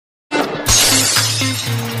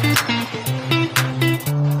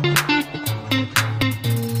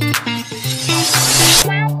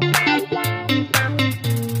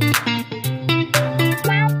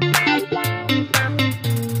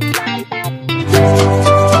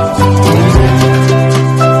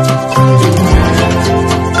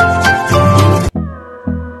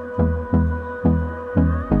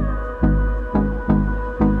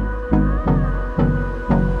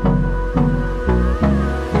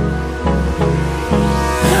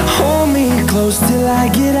I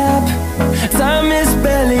get up. Time is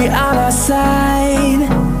barely on our side.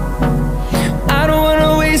 I don't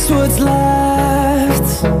wanna waste what's left.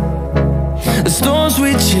 The storms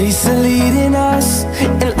we chase are leading us,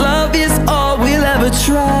 and love is all we'll ever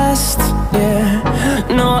trust. Yeah,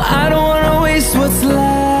 no, I don't wanna waste what's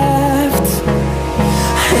left.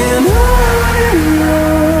 And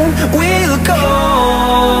on we'll go,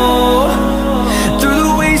 through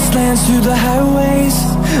the wastelands, through the highways,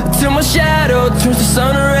 till my shadow turns to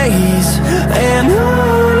sun rays. And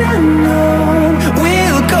on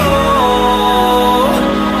we'll go,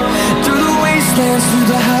 through the wastelands, through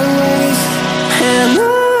the highways, and on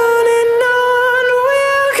we'll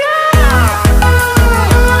go.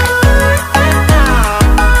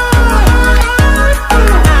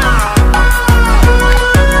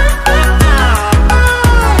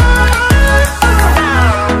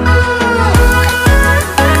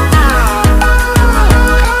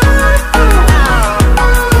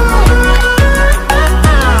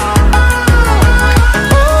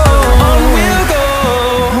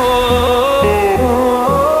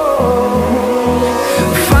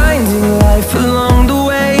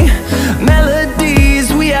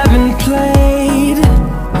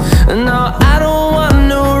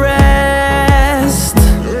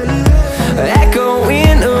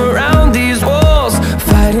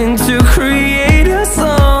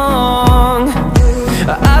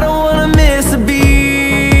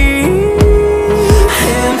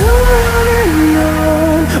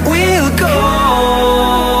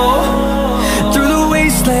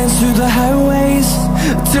 Through the highways,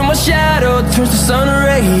 till my shadow turns to sun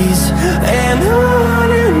rays. And on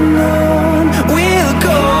we'll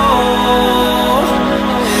go,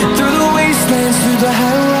 through the wastelands, through the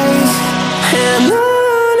highways, and on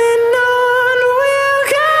we'll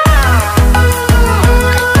go.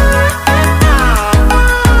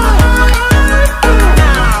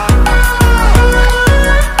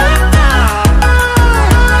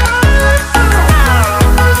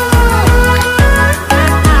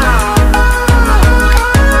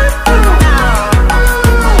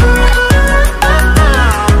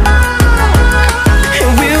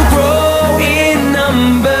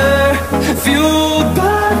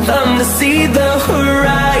 See the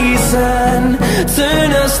horizon, turn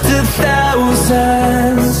us to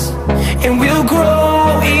thousands, and we'll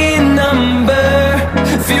grow in number,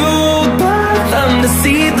 fueled by them. To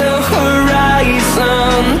see the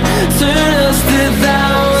horizon, turn us to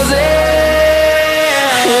thousands,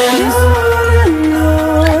 and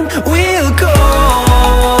on we'll go,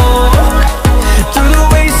 through the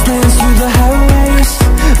wastelands, through the highways,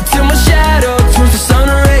 till my shadow turns to sun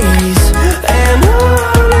rays. And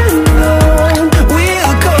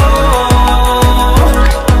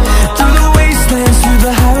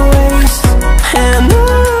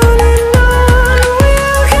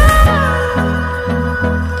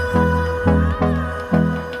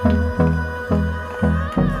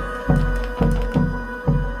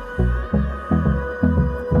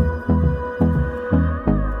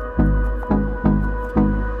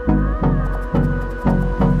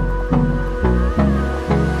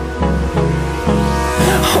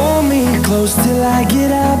close till I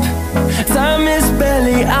get up. Time is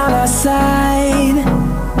barely on our side.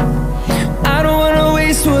 I don't wanna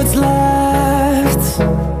waste what's left.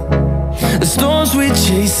 The storms we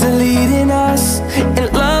chase are leading us, and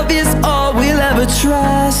love is all we'll ever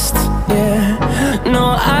trust. Yeah, no,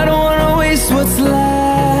 I don't wanna waste what's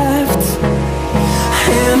left.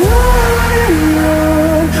 And on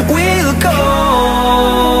we'll go,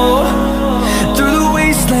 through the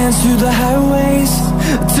wastelands, through the highways,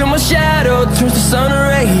 till my shadow turns to sun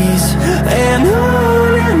rays. And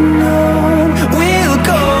on we'll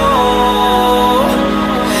go,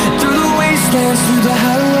 through the wastelands, through the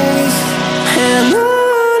highways, and on.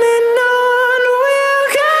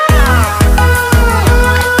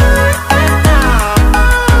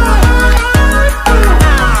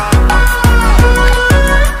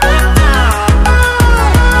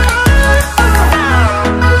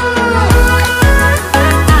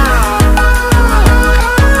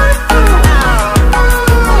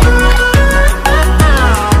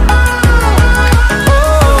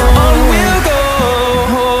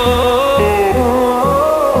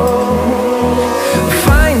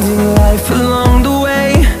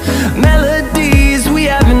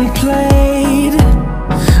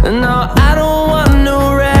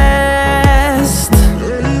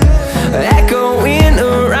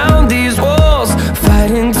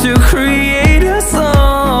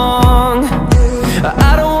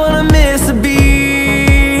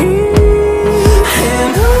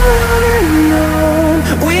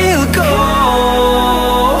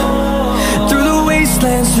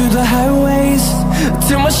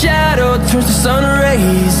 turns to sun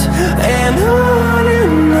rays. And on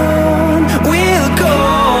we'll go,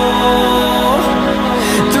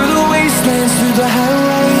 through the wastelands, through the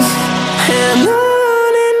highways. And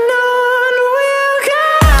on we'll go.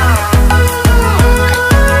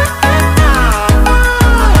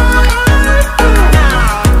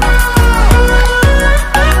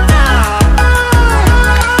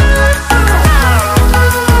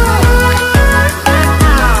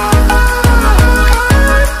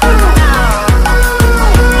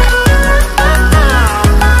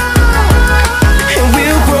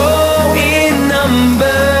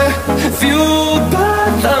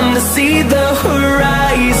 See the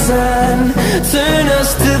horizon, turn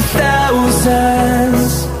us to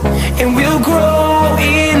thousands, and we'll grow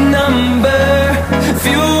in number,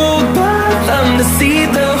 fueled by them to see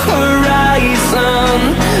the horizon,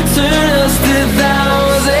 turn us to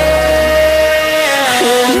thousands.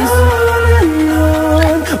 And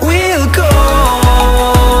on we'll go,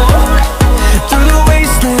 through the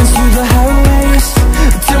wastelands, through the highways,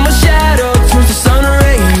 till my shadow turns to sun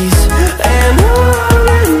rays. And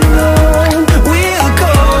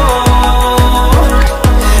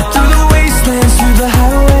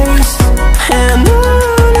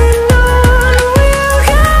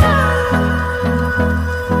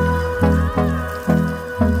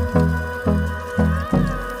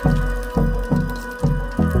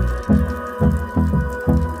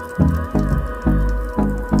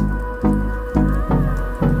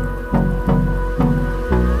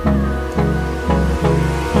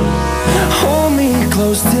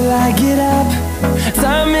close till I get up.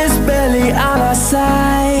 Time is barely on our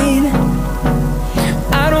side.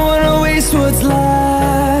 I don't wanna waste what's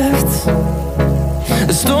left.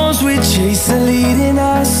 The storms we chase are leading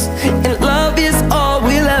us, and love is all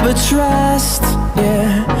we'll ever trust.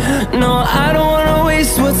 Yeah, no, I don't wanna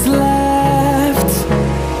waste what's left.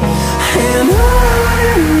 And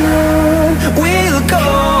on we'll go,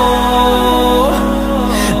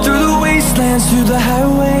 through the wastelands, through the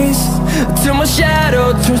highways, till my shadow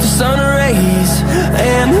turns to sun rays.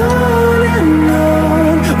 And on